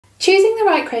Choosing the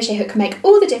right crochet hook can make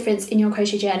all the difference in your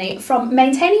crochet journey. From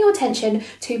maintaining your tension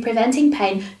to preventing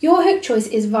pain, your hook choice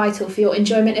is vital for your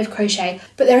enjoyment of crochet.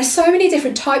 But there are so many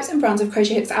different types and brands of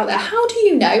crochet hooks out there. How do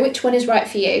you know which one is right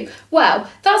for you? Well,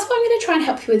 that's what I'm going to try and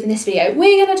help you with in this video.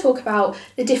 We're going to talk about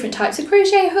the different types of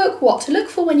crochet hook, what to look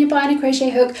for when you're buying a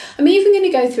crochet hook. I'm even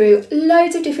going to go through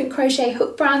loads of different crochet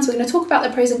hook brands. We're going to talk about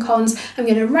the pros and cons. I'm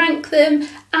going to rank them.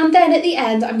 And then at the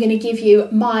end, I'm going to give you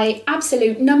my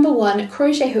absolute #1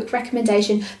 crochet hook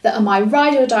recommendation that are my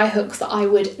ride or die hooks that I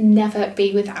would never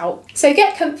be without. So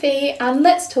get comfy and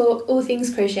let's talk all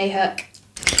things crochet hook.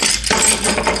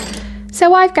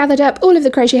 So I've gathered up all of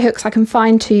the crochet hooks I can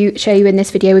find to show you in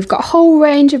this video. We've got a whole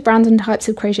range of brands and types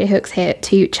of crochet hooks here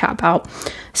to chat about.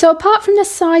 So apart from the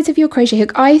size of your crochet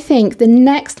hook, I think the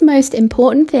next most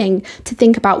important thing to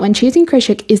think about when choosing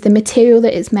crochet hook is the material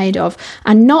that it's made of,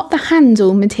 and not the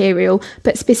handle material,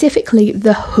 but specifically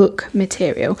the hook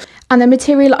material. And the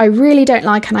material I really don't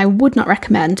like and I would not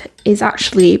recommend is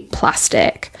actually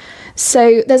plastic.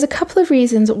 So there's a couple of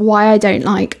reasons why I don't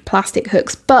like plastic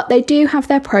hooks, but they do have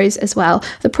their pros as well.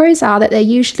 The pros are that they're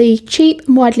usually cheap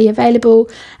and widely available,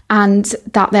 and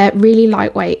that they're really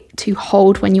lightweight to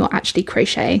hold when you're actually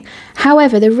crocheting.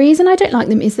 However, the reason I don't like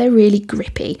them is they're really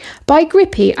grippy. By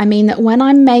grippy, I mean that when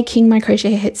I'm making my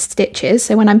crochet hook stitches,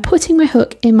 so when I'm putting my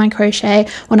hook in my crochet,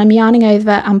 when I'm yarning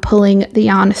over and pulling the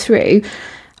yarn through,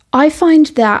 I find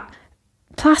that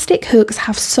plastic hooks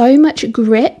have so much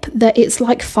grip that it's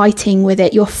like fighting with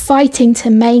it. You're fighting to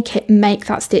make it make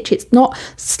that stitch. It's not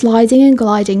sliding and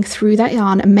gliding through that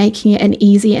yarn and making it an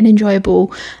easy and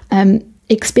enjoyable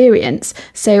experience.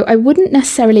 So I wouldn't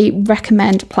necessarily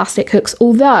recommend plastic hooks,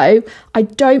 although I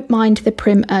don't mind the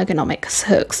Prym Ergonomics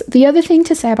hooks. The other thing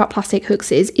to say about plastic hooks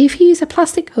is if you use a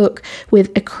plastic hook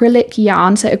with acrylic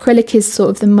yarn, so acrylic is sort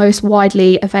of the most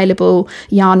widely available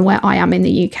yarn where I am in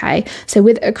the UK. So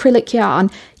with acrylic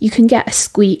yarn, you can get a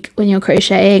squeak when you're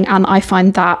crocheting, and I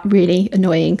find that really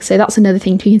annoying. So that's another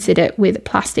thing to consider with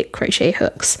plastic crochet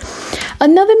hooks.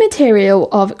 Another material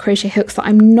of crochet hooks that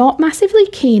I'm not massively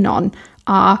keen on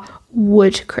are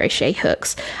wood crochet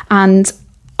hooks, and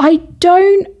I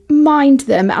don't mind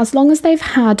them as long as they've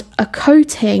had a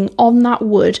coating on that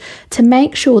wood to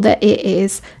make sure that it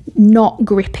is not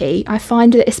grippy. I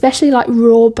find that especially like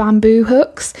raw bamboo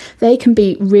hooks, they can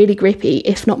be really grippy,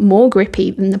 if not more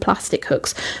grippy than the plastic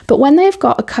hooks. But when they've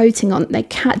got a coating on,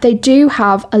 they do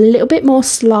have a little bit more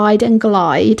slide and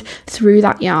glide through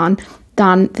that yarn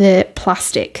than the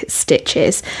plastic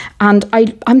stitches. And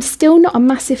I'm still not a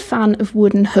massive fan of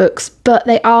wooden hooks, but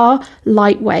they are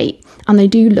lightweight and they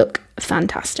do look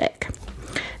fantastic.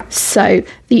 So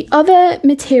the other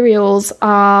materials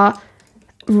are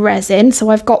resin. So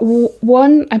I've got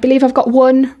one, I believe I've got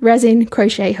one resin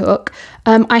crochet hook.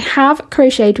 I have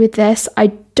crocheted with this. I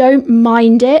don't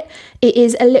mind it. It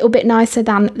is a little bit nicer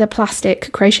than the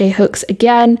plastic crochet hooks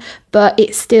again, but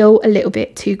it's still a little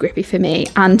bit too grippy for me.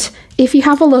 And if you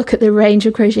have a look at the range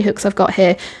of crochet hooks I've got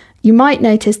here, you might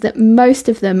notice that most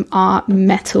of them are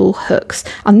metal hooks,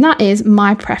 and that is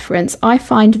my preference. I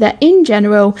find that in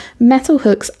general, metal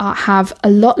hooks have a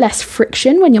lot less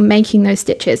friction when you're making those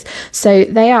stitches, so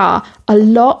they are a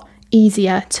lot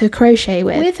easier to crochet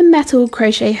with. With metal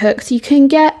crochet hooks, you can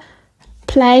get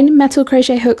plain metal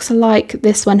crochet hooks like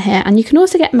this one here, and you can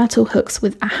also get metal hooks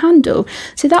with a handle.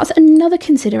 So that's another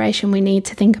consideration we need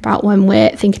to think about when we're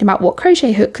thinking about what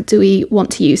crochet hook do we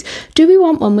want to use. Do we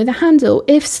want one with a handle?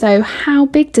 If so, how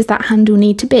big does that handle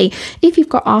need to be? If you've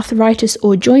got arthritis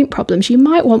or joint problems, you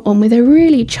might want one with a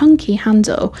really chunky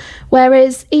handle.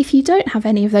 Whereas if you don't have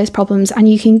any of those problems and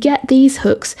you can get these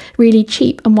hooks really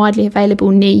cheap and widely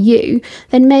available near you,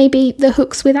 then maybe the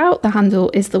hooks without the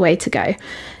handle is the way to go.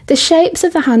 The shapes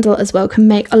of the handle as well can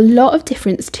make a lot of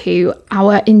difference to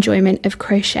our enjoyment of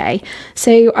crochet.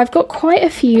 So I've got quite a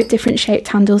few different shaped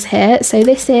handles here. So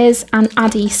this is an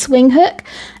Addi swing hook,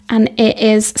 and it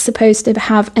is supposed to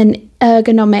have an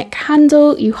ergonomic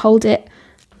handle. You hold it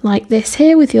like this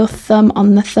here with your thumb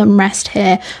on the thumb rest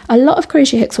here. A lot of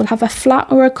crochet hooks will have a flat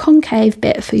or a concave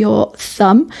bit for your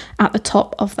thumb at the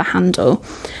top of the handle.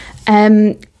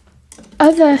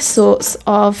 Other sorts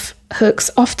of hooks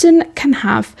often can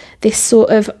have this sort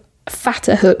of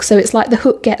fatter hook, so it's like the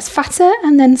hook gets fatter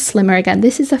and then slimmer again.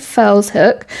 This is a Furls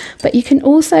hook, but you can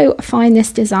also find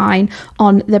this design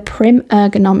on the Prym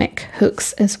ergonomic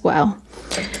hooks as well.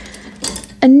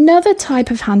 Another type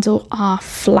of handle are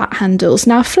flat handles.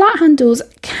 Now, flat handles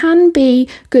can be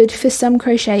good for some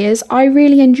crocheters. I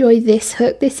really enjoy this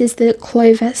hook. This is the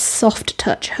Clover Soft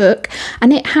Touch hook,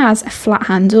 and it has a flat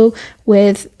handle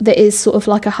that is sort of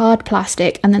like a hard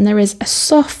plastic, and then there is a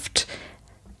soft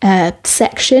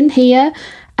section here,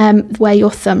 where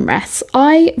your thumb rests.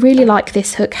 I really like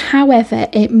this hook, however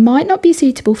it might not be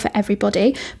suitable for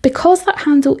everybody because that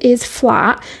handle is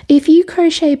flat. If you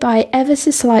crochet by ever so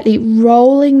slightly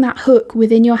rolling that hook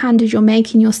within your hand as you're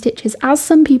making your stitches, as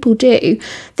some people do,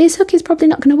 this hook is probably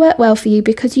not going to work well for you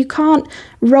because you can't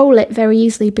roll it very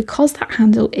easily because that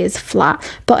handle is flat.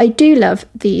 But I do love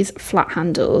these flat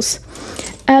handles.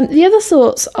 The other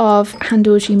sorts of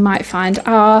handles you might find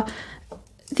are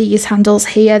these handles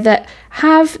here that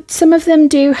have, some of them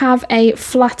do have a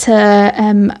flatter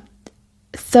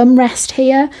thumb rest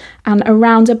here and a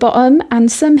rounder bottom,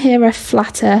 and some here are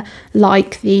flatter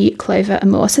like the Clover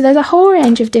Amour. So there's a whole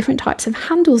range of different types of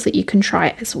handles that you can try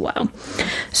as well.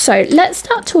 So let's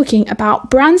start talking about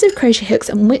brands of crochet hooks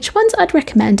and which ones I'd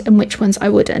recommend and which ones I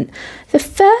wouldn't. The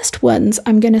first ones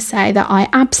I'm going to say that I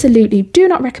absolutely do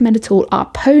not recommend at all are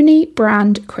Pony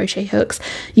brand crochet hooks.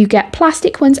 You get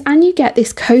plastic ones and you get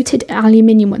this coated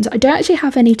aluminium ones. I don't actually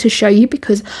have any to show you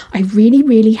because I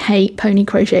really hate Pony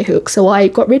crochet hooks, so I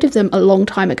got rid of them a long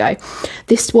time ago.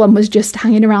 This one was just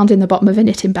hanging around in the bottom of a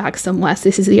knitting bag somewhere, so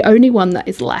this is the only one that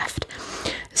is left.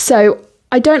 So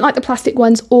I don't like the plastic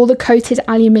ones or the coated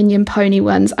aluminium Pony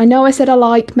ones. I know I said I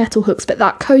like metal hooks, but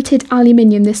that coated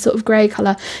aluminium, this sort of grey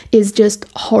colour, is just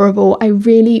horrible. I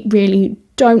really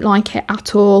don't like it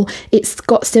at all. It's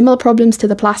got similar problems to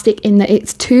the plastic in that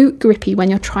it's too grippy when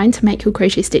you're trying to make your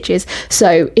crochet stitches.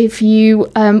 So if you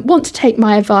want to take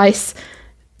my advice,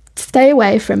 stay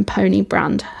away from Pony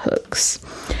brand hooks.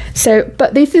 So,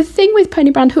 but the thing with Pony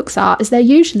brand hooks is they're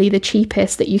usually the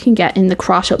cheapest that you can get in the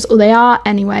craft shops, or they are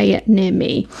anyway near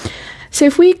me. So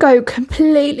if we go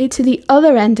completely to the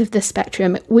other end of the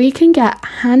spectrum, we can get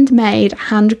handmade,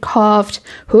 hand-carved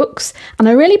hooks, and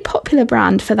a really popular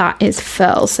brand for that is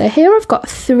Furls. So here I've got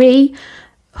 3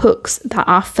 hooks that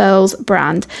are Furls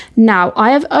brand. Now,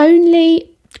 I have only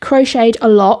crocheted a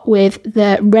lot with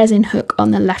the resin hook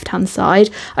on the left hand side.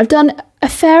 I've done a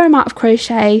fair amount of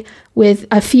crochet with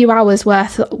a few hours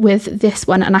worth with this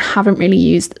one, and I haven't really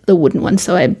used the wooden one.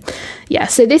 So yeah,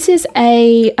 so this is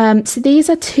a so these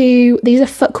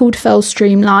are called Furls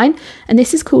Streamline, and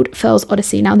this is called Furls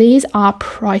Odyssey. Now these are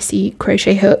pricey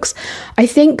crochet hooks. I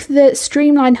think the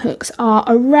Streamline hooks are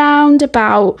around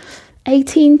about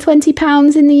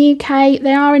 £18–20 in the UK.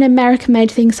 They are an American made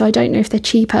thing, so I don't know if they're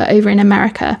cheaper over in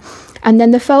America. And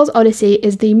then the Furls Odyssey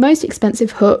is the most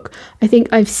expensive hook I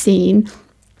think I've seen.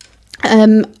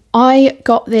 I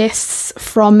got this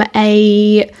from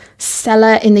a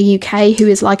seller in the UK who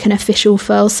is like an official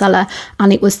Furls seller,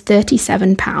 and it was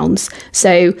 £37.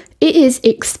 So it is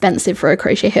expensive for a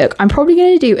crochet hook. I'm probably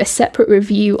going to do a separate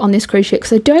review on this crochet hook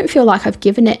because I don't feel like I've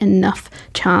given it enough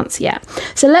chance yet.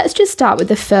 So let's just start with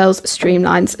the Furls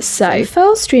Streamlines. So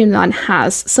Furls Streamline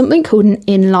has something called an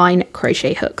inline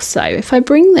crochet hook. So if I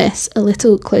bring this a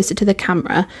little closer to the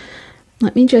camera,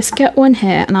 let me just get one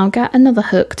here and I'll get another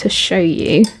hook to show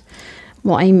you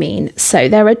what I mean. So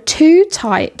there are 2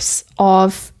 types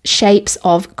of shapes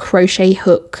of crochet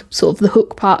hook, sort of the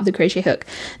hook part of the crochet hook.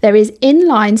 There is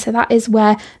inline, so that is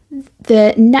where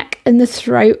the neck and the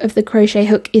throat of the crochet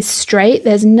hook is straight.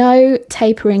 There's no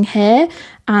tapering here,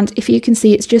 and if you can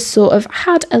see, it's just sort of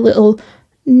had a little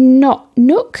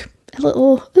nook, a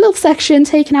little section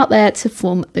taken out there to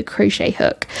form the crochet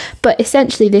hook. But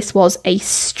essentially this was a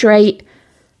straight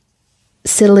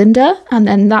cylinder, and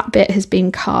then that bit has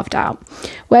been carved out.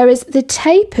 Whereas the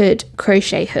tapered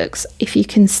crochet hooks, if you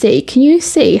can you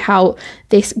see how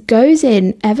this goes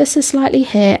in ever so slightly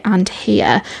here and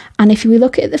here, and if we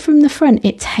look at it from the front,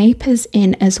 it tapers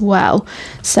in as well.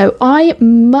 So I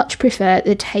much prefer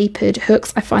the tapered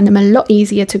hooks. I find them a lot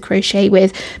easier to crochet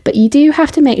with, but you do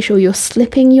have to make sure you're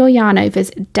slipping your yarn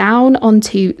overs down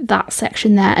onto that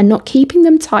section there and not keeping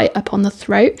them tight up on the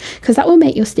throat, because that will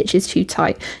make your stitches too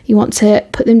tight. You want to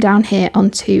put them down here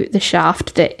onto the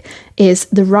shaft that is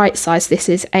the right size. This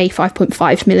is a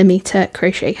 5.5mm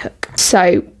crochet hook.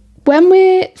 So when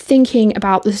we're thinking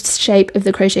about the shape of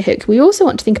the crochet hook, we also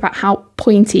want to think about how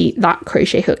pointy that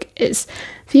crochet hook is.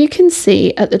 If you can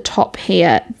see at the top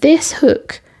here, this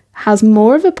hook has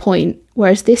more of a point,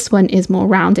 whereas this one is more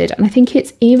rounded. And I think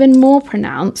it's even more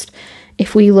pronounced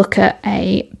if we look at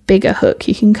a bigger hook.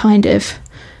 You can kind of,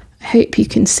 I hope you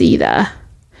can see there,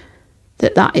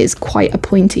 that that is quite a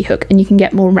pointy hook, and you can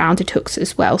get more rounded hooks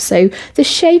as well. So the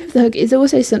shape of the hook is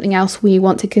also something else we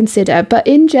want to consider. But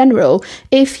in general,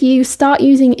 if you start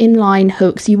using inline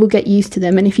hooks, you will get used to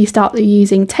them, and if you start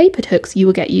using tapered hooks, you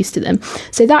will get used to them.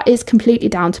 So that is completely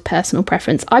down to personal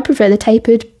preference. I prefer the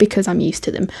tapered because I'm used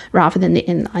to them rather than the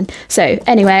inline. So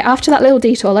anyway, after that little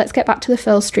detour, let's get back to the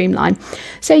Furls Streamline.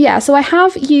 So yeah, so I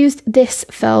have used this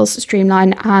Furls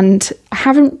Streamline, and I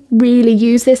haven't really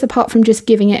used this apart from just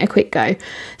giving it a quick go.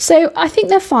 So I think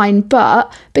they're fine,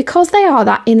 but because they are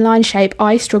that inline shape,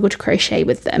 I struggle to crochet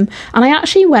with them. And I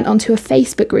actually went onto a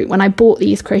Facebook group when I bought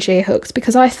these crochet hooks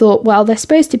because I thought, well, they're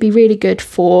supposed to be really good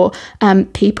for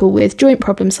people with joint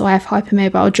problems. So I have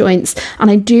hypermobile joints, and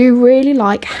I do really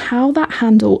like how that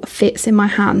handle fits in my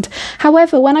hand.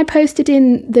 However, when I posted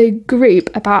in the group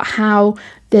about how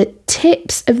the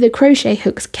tips of the crochet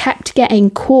hooks kept getting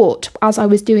caught as I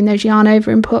was doing those yarn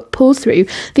over and pulls through,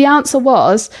 the answer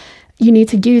was you need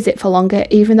to use it for longer,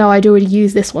 even though I'd already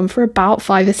used this one for about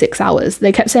 5 or 6 hours.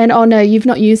 They kept saying, oh no, you've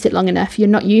not used it long enough, you're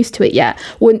not used to it yet.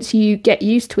 Once you get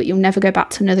used to it, you'll never go back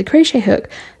to another crochet hook.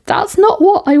 That's not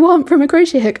what I want from a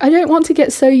crochet hook. I don't want to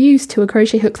get so used to a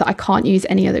crochet hook that I can't use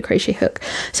any other crochet hook.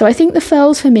 So I think the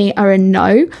Furls for me are a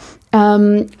no.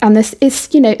 And this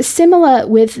is, you know, similar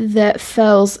with the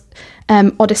Furls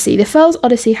Odyssey. The Furls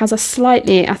Odyssey has a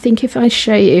slightly, I think if I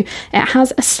show you, it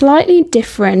has a slightly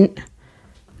different,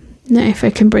 no, if I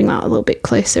can bring that a little bit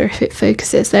closer, if it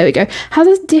focuses, there we go, has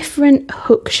a different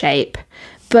hook shape,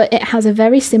 but it has a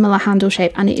very similar handle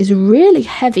shape, and it is really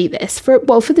heavy. This, for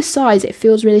the size, it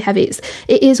feels really heavy.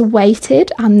 It is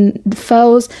weighted, and the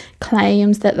Furls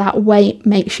claims that that weight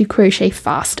makes you crochet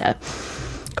faster.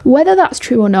 Whether that's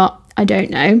true or not, I don't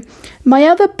know. My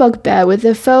other bugbear with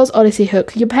the Furls Odyssey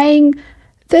hook, you're paying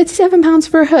 £37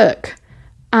 for a hook,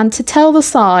 and to tell the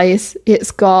size,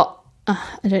 it's got, I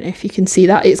don't know if you can see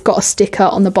that, it's got a sticker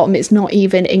on the bottom. It's not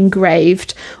even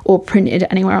engraved or printed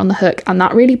anywhere on the hook, and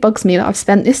that really bugs me that I've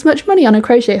spent this much money on a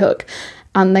crochet hook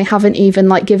and they haven't even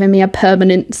like given me a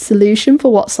permanent solution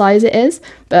for what size it is.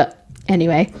 But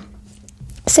anyway,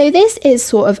 so this is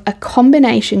sort of a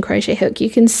combination crochet hook. You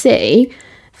can see,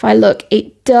 if I look,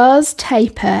 it does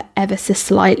taper ever so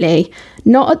slightly,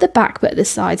 not at the back but at the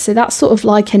side. So that's sort of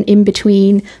like an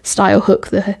in-between style hook,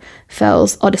 the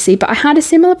Furls Odyssey. But I had a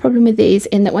similar problem with these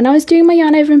in that when I was doing my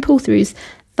yarn over and pull throughs,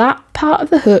 that part of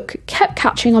the hook kept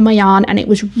catching on my yarn, and it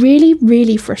was really,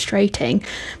 really frustrating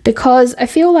because I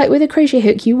feel like with a crochet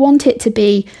hook, you want it to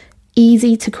be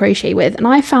easy to crochet with, and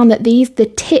I found that the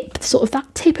tip, sort of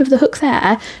that tip of the hook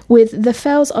there with the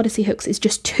Furls Odyssey hooks is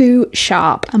just too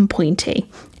sharp and pointy,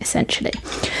 essentially.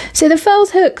 So the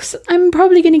Furls hooks, I'm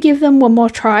probably going to give them one more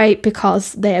try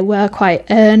because they were quite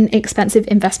an expensive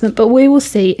investment, but we will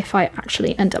see if I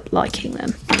actually end up liking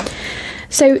them.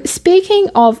 So speaking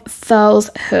of Furls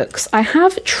hooks, I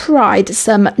have tried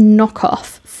some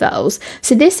knockoff Furls.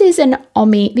 So this is an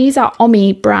Ommi, these are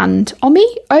Ommi brand, Ommi,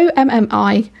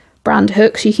 O-M-M-I brand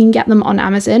hooks. You can get them on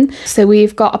Amazon. So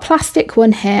we've got a plastic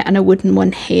one here and a wooden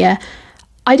one here.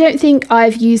 I don't think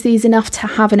I've used these enough to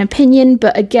have an opinion,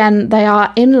 but again, they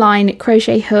are inline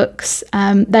crochet hooks.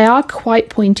 They are quite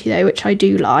pointy though, which I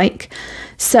do like.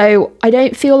 So I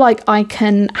don't feel like I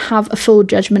can have a full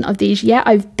judgment of these yet.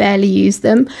 I've barely used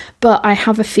them, but I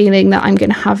have a feeling that I'm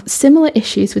going to have similar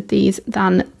issues with these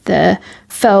than the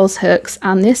Furls hooks,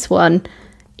 and this one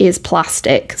is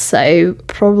plastic, so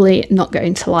probably not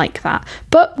going to like that,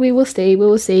 but we will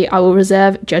see. I will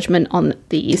reserve judgment on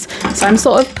these. So I'm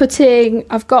sort of putting,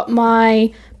 I've got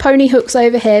my pony hooks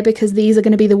over here because these are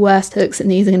going to be the worst hooks, and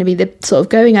these are going to be the sort of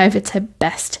going over to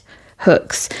best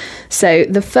hooks. So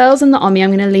the Furls and the Ommi I'm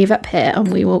going to leave up here,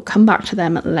 and we will come back to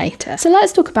them later. So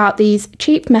let's talk about these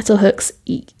cheap metal hooks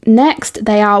next.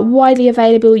 They are widely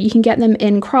available. You can get them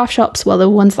in craft shops. Well, the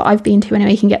ones that I've been to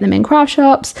anyway, you can get them in craft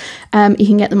shops. You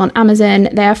can get them on Amazon.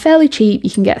 They are fairly cheap.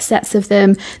 You can get sets of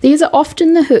them. These are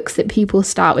often the hooks that people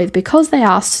start with because they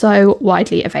are so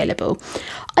widely available.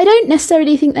 I don't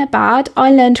necessarily think they're bad.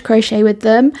 I learned to crochet with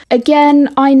them.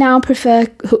 Again, I now prefer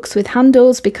hooks with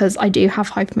handles because I do have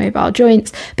hypermobile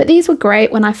joints, but these were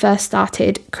great when I first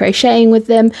started crocheting with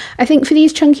them. I think for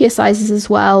these chunkier sizes as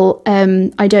well,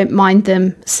 I don't mind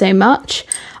them so much.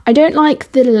 I don't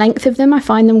like the length of them. I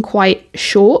find them quite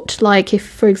short. Like if,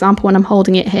 for example, when I'm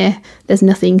holding it here, there's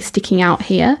nothing sticking out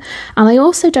here. And I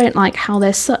also don't like how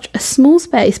there's such a small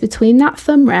space between that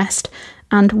thumb rest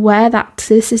and where that,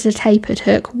 so this is a tapered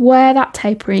hook, where that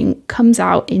tapering comes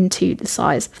out into the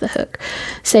size of the hook.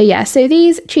 So yeah, so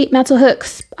these cheap metal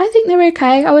hooks, I think they're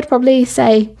okay. I would probably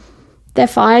say they're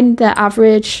fine, they're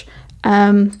average.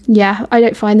 Yeah, I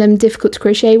don't find them difficult to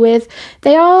crochet with.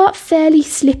 They are fairly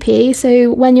slippy,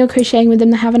 so when you're crocheting with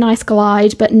them they have a nice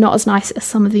glide, but not as nice as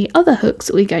some of the other hooks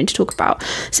that we're going to talk about.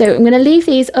 So I'm going to leave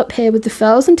these up here with the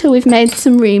furls until we've made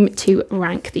some room to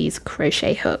rank these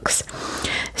crochet hooks.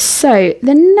 So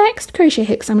the next crochet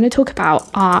hooks I'm going to talk about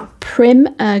are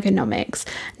Prym Ergonomics.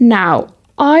 Now,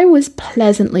 I was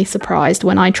pleasantly surprised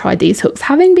when I tried these hooks,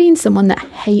 having been someone that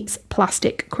hates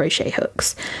plastic crochet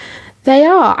hooks. They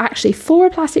are actually, for a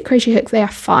plastic crochet hook, they are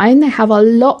fine. They have a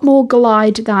lot more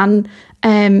glide than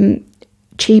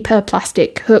cheaper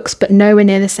plastic hooks, but nowhere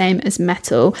near the same as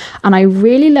metal. And I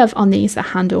really love on these the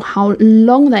handle, how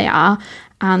long they are,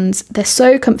 and they're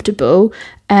so comfortable.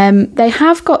 They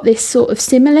have got this sort of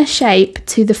similar shape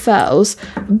to the furls,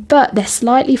 but they're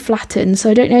slightly flattened. So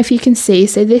I don't know if you can see.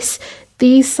 So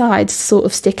these sides sort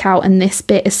of stick out and this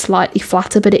bit is slightly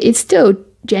flatter, but it is still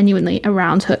genuinely a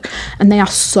round hook, and they are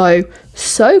so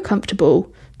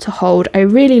comfortable to hold. I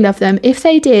really love them. If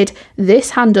they did this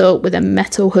handle with a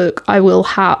metal hook, I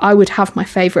would have my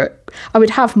favorite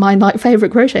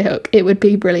crochet hook. It would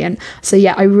be brilliant. So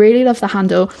yeah, I really love the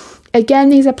handle. Again,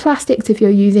 these are plastics. If you're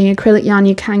using acrylic yarn,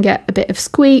 you can get a bit of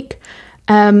squeak.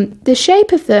 The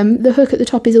shape of them, the hook at the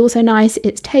top is also nice.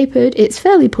 It's tapered, it's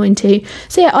fairly pointy.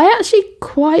 So yeah, I actually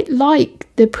quite like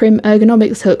the Prym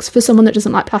Ergonomics hooks for someone that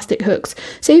doesn't like plastic hooks.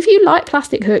 So if you like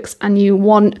plastic hooks and you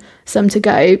want some to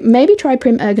go, maybe try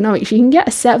Prym Ergonomics. You can get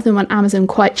a set of them on Amazon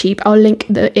quite cheap. I'll link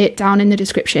it down in the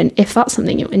description if that's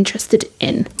something you're interested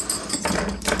in.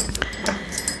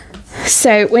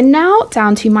 So we're now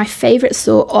down to my favourite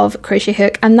sort of crochet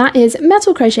hook, and that is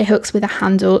metal crochet hooks with a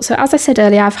handle. So as I said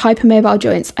earlier, I have hypermobile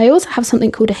joints. I also have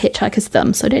something called a hitchhiker's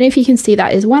thumb. So I don't know if you can see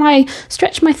that, is when I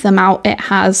stretch my thumb out, it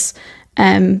has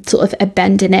sort of a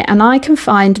bend in it, and I can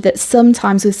find that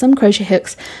sometimes with some crochet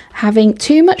hooks, having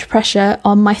too much pressure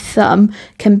on my thumb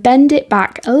can bend it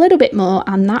back a little bit more,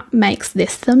 and that makes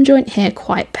this thumb joint here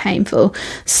quite painful.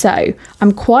 So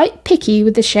I'm quite picky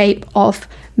with the shape of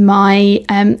my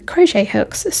crochet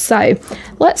hooks. So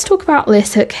let's talk about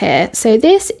this hook here. So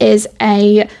this is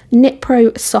a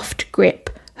Knitpro Softgrip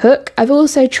hook. I've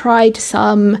also tried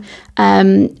some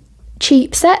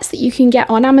cheap sets that you can get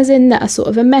on Amazon that are sort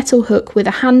of a metal hook with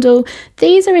a handle.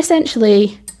 These are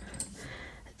essentially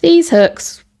these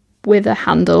hooks with a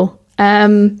handle.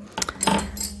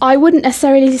 I wouldn't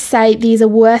necessarily say these are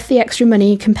worth the extra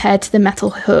money compared to the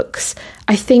metal hooks.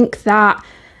 I think that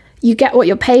you get what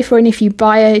you'll pay for, and if you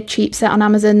buy a cheap set on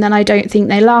Amazon, then I don't think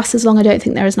they last as long. I don't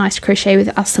think they're as nice to crochet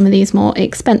with as some of these more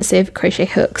expensive crochet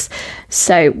hooks.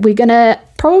 So we're gonna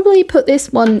probably put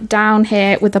this one down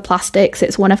here with the plastics.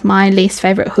 It's one of my least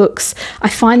favourite hooks. I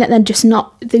find that they're just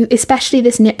not, especially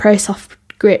this Knitpro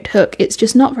Softgrip hook, it's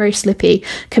just not very slippy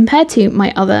compared to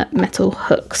my other metal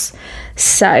hooks.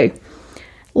 So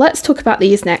let's talk about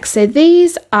these next. So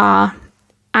these are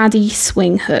Addi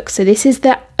swing hook. So this is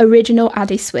the original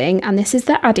Addi swing, and this is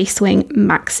the Addi swing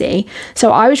maxi.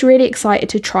 So I was really excited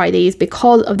to try these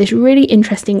because of this really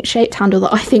interesting shaped handle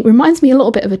that I think reminds me a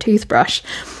little bit of a toothbrush.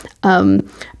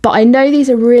 But I know these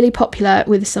are really popular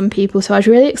with some people, so I was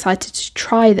really excited to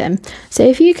try them. So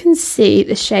if you can see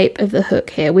the shape of the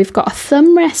hook here, we've got a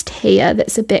thumb rest here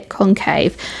that's a bit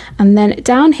concave, and then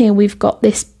down here we've got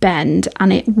this bend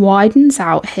and it widens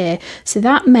out here, so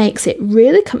that makes it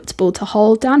really comfortable to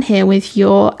hold down here with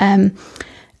your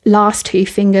last two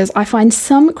fingers. I find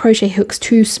some crochet hooks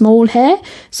too small here,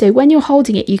 so when you're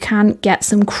holding it you can get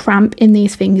some cramp in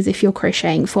these fingers if you're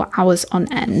crocheting for hours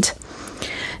on end.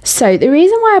 So the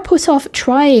reason why I put off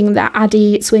trying the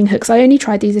Addi swing hooks, I only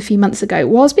tried these a few months ago,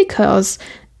 was because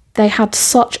they had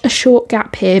such a short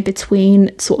gap here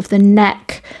between sort of the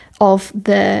neck of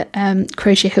the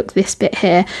crochet hook, this bit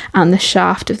here, and the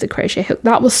shaft of the crochet hook.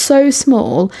 That was so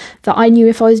small that I knew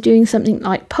if I was doing something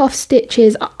like puff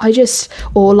stitches,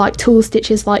 or like tulle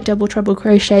stitches like double treble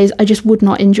crochets, I just would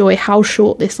not enjoy how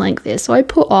short this length is. So I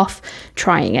put off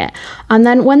trying it. And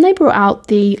then when they brought out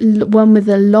the one with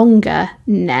the longer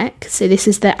neck, so this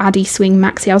is the Addi Swing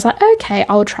Maxi, I was like, okay,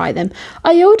 I'll try them.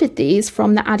 I ordered these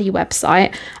from the Addi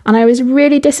website, and I was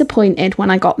really disappointed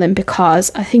when I got them, because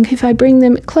I think if I bring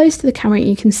them close to the camera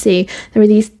you can see there are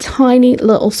these tiny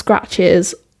little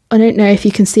scratches. I don't know if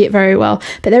you can see it very well,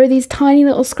 but there are these tiny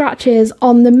little scratches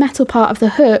on the metal part of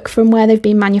the hook from where they've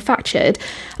been manufactured.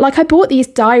 Like, I bought these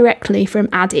directly from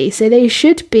Addi, so they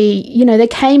should be, you know, they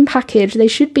came packaged, they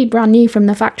should be brand new from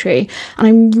the factory, and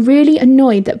I'm really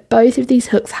annoyed that both of these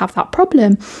hooks have that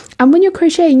problem. And when you're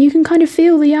crocheting you can kind of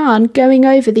feel the yarn going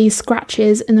over these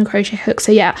scratches in the crochet hook.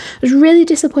 So yeah, I was really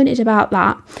disappointed about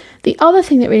that. The other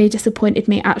thing that really disappointed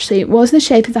me actually was the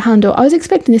shape of the handle. I was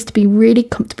expecting this to be really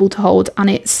comfortable to hold, and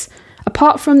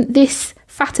apart from this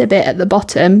fatter bit at the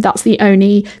bottom, that's the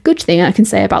only good thing I can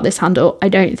say about this handle. I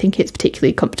don't think it's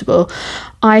particularly comfortable.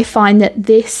 I find that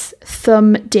this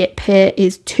thumb dip here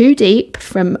is too deep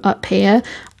from up here,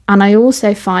 and I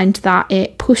also find that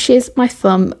it pushes my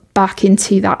thumb back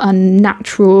into that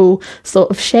unnatural sort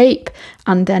of shape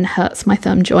and then hurts my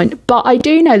thumb joint. But I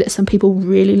do know that some people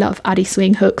really love Addi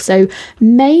swing hooks, so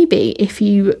maybe if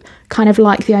you kind of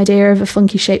like the idea of a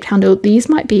funky shaped handle, these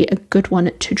might be a good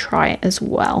one to try as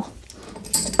well.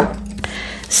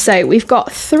 So we've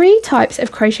got 3 types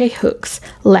of crochet hooks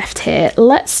left here.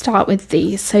 Let's start with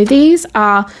these. So these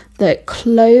are the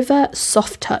Clover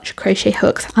Soft Touch crochet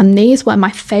hooks, and these were my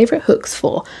favorite hooks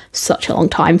for such a long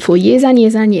time, for years and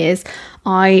years and years.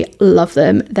 I love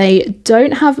them. They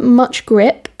don't have much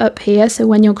grip up here, so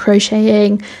when you're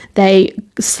crocheting, they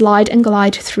slide and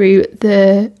glide through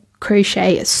the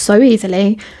crochet so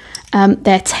easily.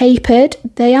 They're tapered.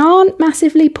 They aren't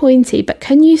massively pointy, but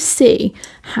can you see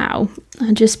how,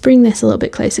 I'll just bring this a little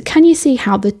bit closer, can you see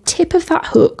how the tip of that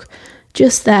hook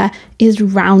just there is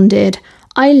rounded?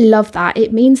 I love that.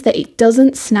 It means that it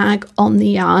doesn't snag on the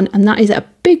yarn, and that is a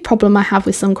big problem I have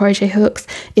with some crochet hooks,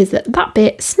 is that that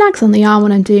bit snags on the yarn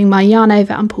when I'm doing my yarn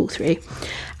over and pull through.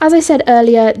 As I said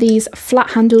earlier, these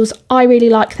flat handles, I really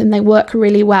like them. They work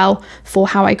really well for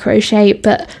how I crochet,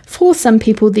 but for some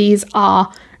people these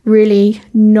are really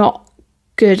not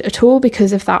good at all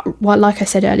because of that, well, like I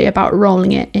said earlier, about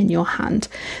rolling it in your hand.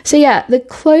 So yeah, the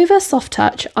Clover Soft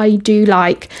Touch I do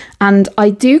like, and I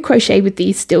do crochet with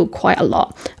these still quite a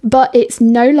lot, but it's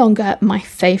no longer my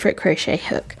favorite crochet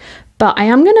hook. But I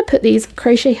am going to put these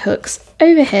crochet hooks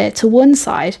over here to one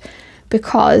side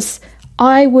because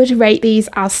I would rate these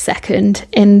as second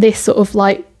in this sort of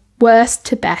like worst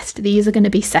to best. These are going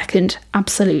to be second,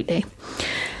 absolutely.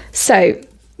 So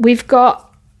we've got,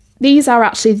 these are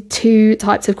actually 2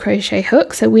 types of crochet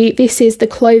hooks. So this is the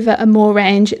Clover Amour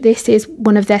range. This is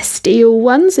one of their steel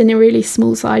ones in a really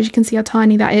small size. You can see how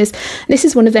tiny that is. This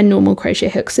is one of their normal crochet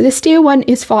hooks. So the steel one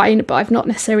is fine, but I've not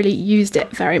necessarily used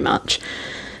it very much.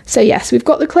 So yes, we've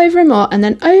got the Clover Amour, and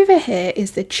then over here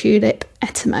is the Tulip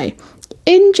Etimo.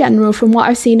 In general, from what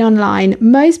I've seen online,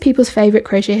 most people's favourite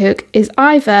crochet hook is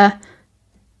either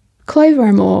Clover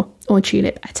Amour or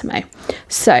Tulip Etimo.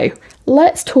 So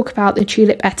let's talk about the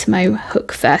Tulip Etimo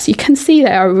hook first. You can see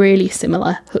they are really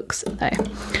similar hooks though.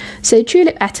 So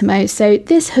Tulip Etimo, so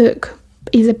this hook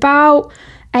is about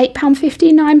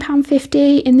 £8.50,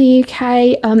 £9.50 in the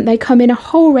UK. They come in a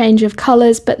whole range of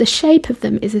colours, but the shape of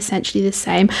them is essentially the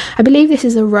same. I believe this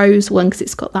is a rose one because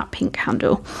it's got that pink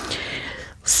handle.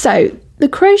 So the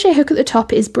crochet hook at the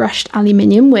top is brushed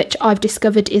aluminium, which I've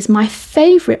discovered is my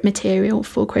favourite material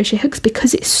for crochet hooks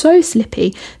because it's so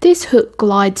slippy. This hook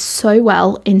glides so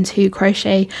well into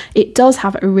crochet. It does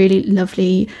have a really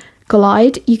lovely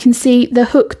glide. You can see the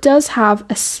hook does have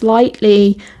a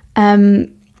slightly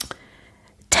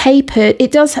tapered,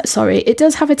 it does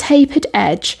have a tapered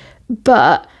edge,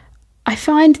 but I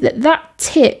find that that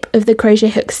tip of the crochet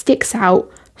hook sticks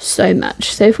out so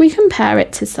much. So if we compare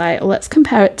it to, say, or let's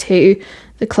compare it to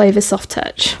the Clover Soft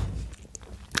Touch,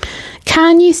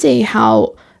 can you see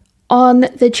how on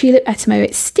the Tulip Etimo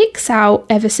it sticks out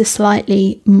ever so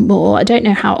slightly more? I don't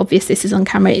know how obvious this is on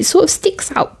camera. It sort of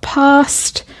sticks out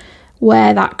past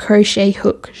where that crochet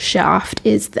hook shaft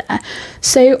is there.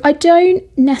 So I don't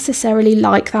necessarily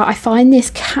like that. I find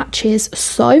this catches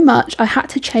so much. I had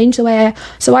to change the way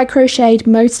I crocheted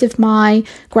most of my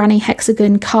granny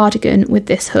hexagon cardigan with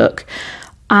this hook,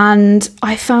 and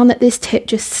I found that this tip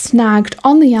just snagged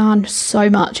on the yarn so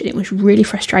much and it was really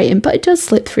frustrating, but it does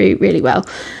slip through really well.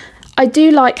 I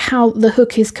do like how the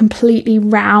hook is completely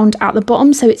round at the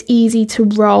bottom, so it's easy to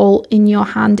roll in your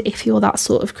hand if you're that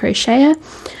sort of crocheter.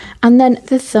 And then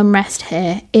the thumb rest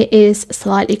here, it is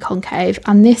slightly concave,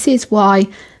 and this is why,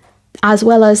 as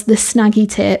well as the snaggy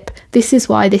tip, this is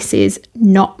why this is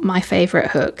not my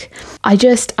favourite hook. I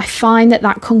find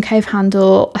that concave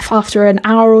handle, after an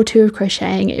hour or two of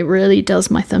crocheting, it really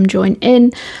does my thumb joint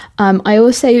in. I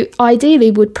also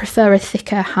ideally would prefer a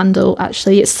thicker handle.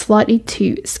 Actually, it's slightly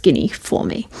too skinny for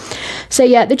me. So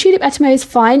yeah, the Tulip Etimo is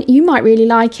fine. You might really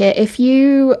like it if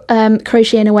you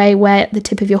crochet in a way where the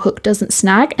tip of your hook doesn't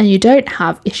snag and you don't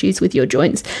have issues with your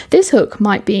joints. This hook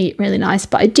might be really nice,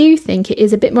 but I do think it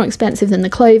is a bit more expensive than the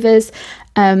Clovers.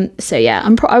 So yeah,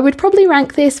 I would probably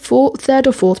rank this for 3rd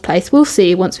or 4th place. We'll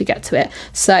see once we get to it.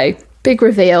 So big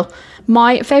reveal.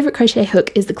 My favourite crochet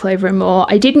hook is the Clover Amour.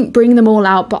 I didn't bring them all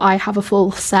out, but I have a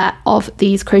full set of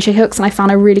these crochet hooks and I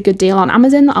found a really good deal on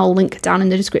Amazon that I'll link down in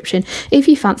the description if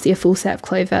you fancy a full set of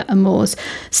Clover Amours.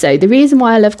 So the reason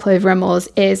why I love Clover Amours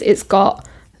is it's got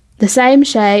the same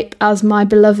shape as my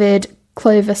beloved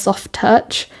Clover Soft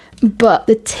Touch, but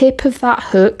the tip of that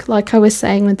hook, like I was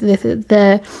saying with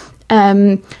the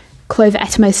Clover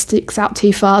Etimo sticks out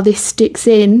too far. This sticks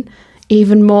in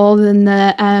even more than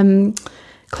the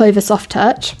Clover Soft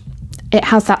Touch. It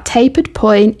has that tapered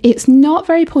point. It's not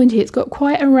very pointy. It's got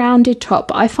quite a rounded top,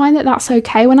 but I find that that's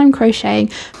okay when I'm crocheting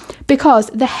because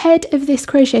the head of this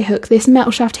crochet hook, this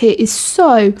metal shaft here, is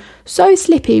so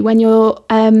slippy when you're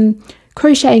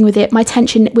crocheting with it. My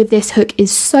tension with this hook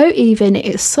is so even. It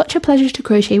is such a pleasure to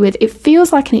crochet with. It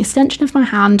feels like an extension of my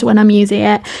hand when I'm using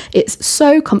it. It's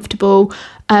so comfortable,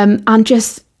 and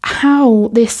just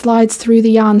how this slides through the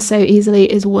yarn so easily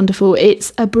is wonderful.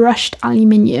 It's a brushed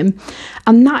aluminium,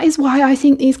 and that is why I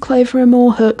think these Clover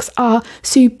Amour hooks are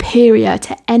superior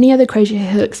to any other crochet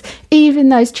hooks, even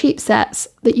those cheap sets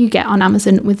that you get on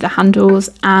Amazon with the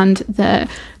handles and the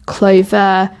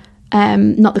Clover,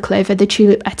 the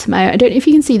Tulip Etimo. I don't know if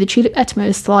you can see, the Tulip Etimo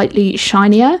is slightly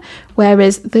shinier,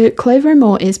 whereas the Clover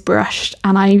Amour is brushed,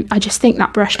 and I just think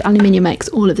that brushed aluminium makes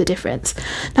all of the difference.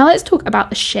 Now let's talk about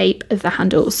the shape of the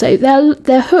handle. So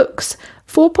their hooks,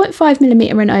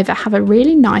 4.5mm and over, have a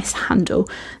really nice handle.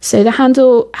 So the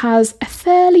handle has a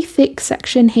fairly thick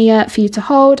section here for you to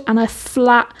hold and a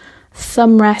flat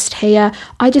thumb rest here.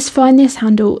 I just find this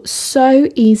handle so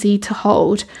easy to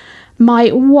hold. My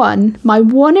one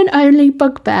and only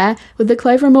bugbear with the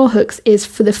Clover Amour hooks is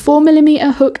for the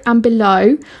 4mm hook and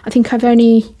below. I think I've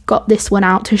only got this one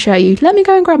out to show you. Let me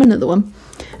go and grab another one.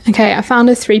 Okay, I found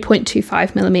a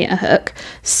 3.25mm hook.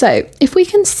 So if we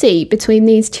can see between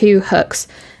these two hooks,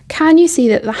 can you see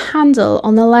that the handle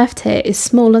on the left here is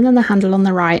smaller than the handle on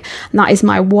the right? And that is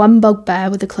my one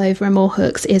bugbear with the Clover Amour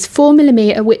hooks, is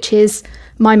 4mm, which is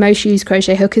my most used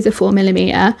crochet hook, is a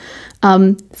 4mm.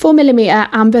 4mm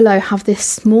and below have this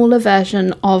smaller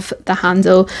version of the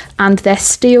handle, and their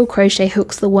steel crochet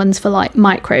hooks, the ones for like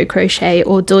micro crochet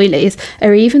or doilies,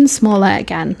 are even smaller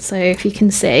again. So if you can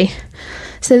see,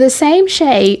 so the same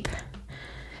shape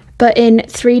but in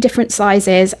 3 different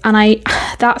sizes, and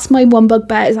that's my one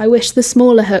bugbear, is I wish the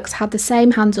smaller hooks had the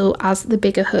same handle as the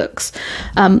bigger hooks,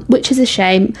 which is a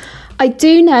shame. I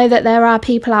do know that there are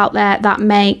people out there that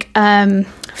make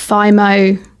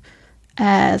Fimo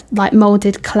like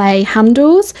molded clay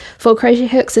handles for crochet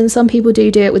hooks, and some people do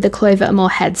it with the Clover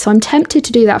Amour head, so I'm tempted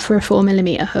to do that for a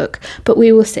 4mm hook, but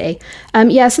we will see.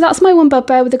 Yeah, so that's my one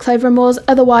bugbear with the Clover Amours.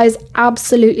 Otherwise,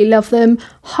 absolutely love them,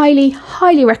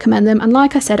 highly recommend them, and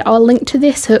like I said, I'll link to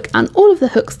this hook and all of the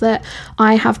hooks that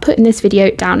I have put in this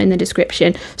video down in the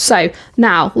description. So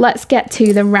now let's get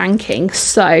to the ranking.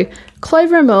 So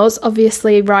Clover Amours,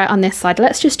 obviously right on this side.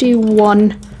 Let's just do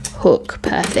one hook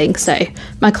per thing. So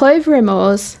my Clover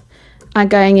Amours are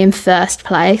going in first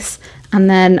place, and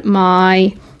then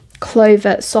my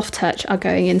Clover Soft Touch are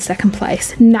going in second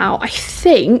place. Now I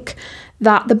think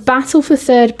that the battle for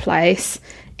third place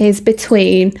is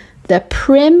between the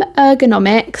Prym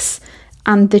Ergonomics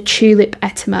and the Tulip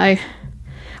Etimo.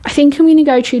 I think I'm going to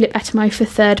go Tulip Etimo for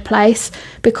third place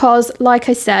because, like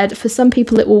I said, for some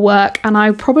people it will work, and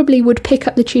I probably would pick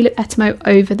up the Tulip Etimo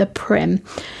over the Prym.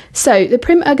 So the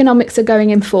Prym Ergonomics are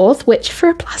going in fourth, which for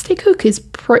a plastic hook is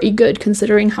pretty good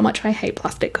considering how much I hate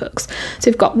plastic hooks. So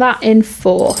we've got that in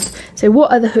fourth. So what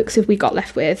other hooks have we got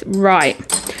left with? Right,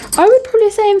 I would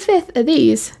probably say in fifth are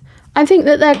these. I think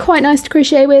that they're quite nice to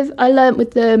crochet with. I learnt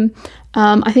with them.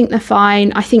 I think they're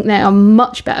fine. I think they are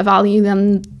much better value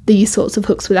than these sorts of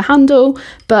hooks with a handle,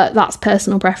 but that's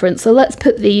personal preference. So let's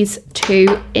put these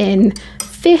two in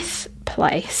fifth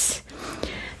place.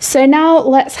 So now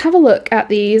let's have a look at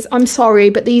these. I'm sorry,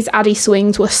 but these Addi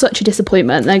swings were such a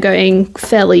disappointment. They're going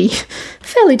fairly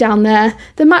down there.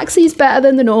 The maxi is better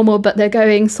than the normal, but they're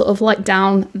going sort of like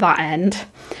down that end.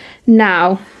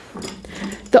 Now,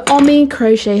 the Ommi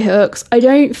crochet hooks, I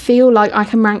don't feel like I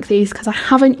can rank these because I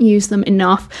haven't used them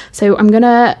enough. So I'm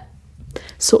gonna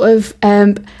sort of,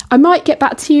 I might get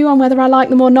back to you on whether I like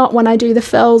them or not when I do the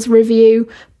Furls review.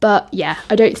 But yeah,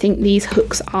 I don't think these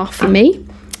hooks are for me.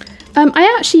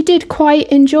 I actually did quite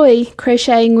enjoy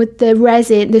crocheting with the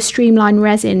resin, the Streamline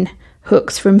resin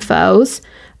hooks from Furls.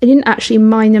 I didn't actually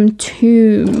mind them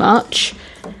too much.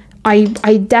 I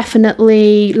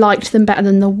definitely liked them better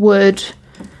than the wood.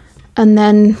 And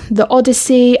then the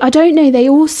Odyssey, I don't know, they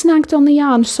all snagged on the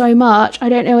yarn so much. I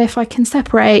don't know if I can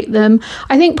separate them.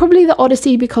 I think probably the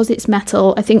Odyssey, because it's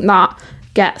metal, I think that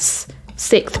gets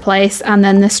sixth place, and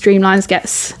then the Streamlines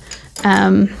gets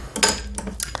 6th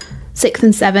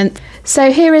and 7th.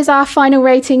 So here is our final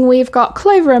rating. We've got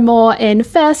Clover Amour in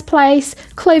first place,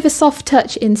 Clover Soft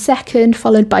Touch in second,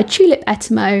 followed by Tulip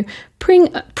Etimo, Prym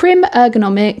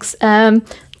Ergonomics,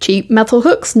 cheap metal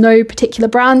hooks, no particular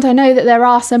brand. I know that there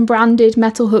are some branded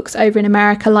metal hooks over in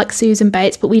America like Susan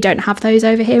Bates, but we don't have those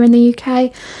over here in the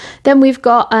UK. Then we've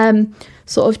got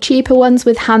sort of cheaper ones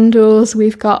with handles.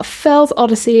 We've got Furls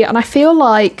Odyssey, and I feel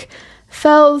like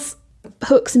Furls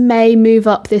hooks may move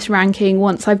up this ranking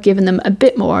once I've given them a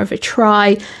bit more of a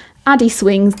try. Addi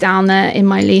swings down there in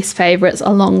my least favourites,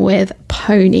 along with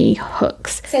pony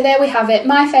hooks. So there we have it.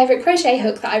 My favourite crochet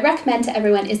hook that I recommend to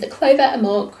everyone is the Clover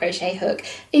Amour crochet hook.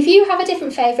 If you have a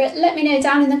different favourite, let me know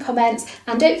down in the comments,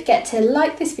 and don't forget to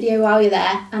like this video while you're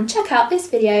there, and check out this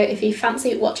video if you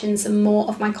fancy watching some more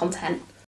of my content.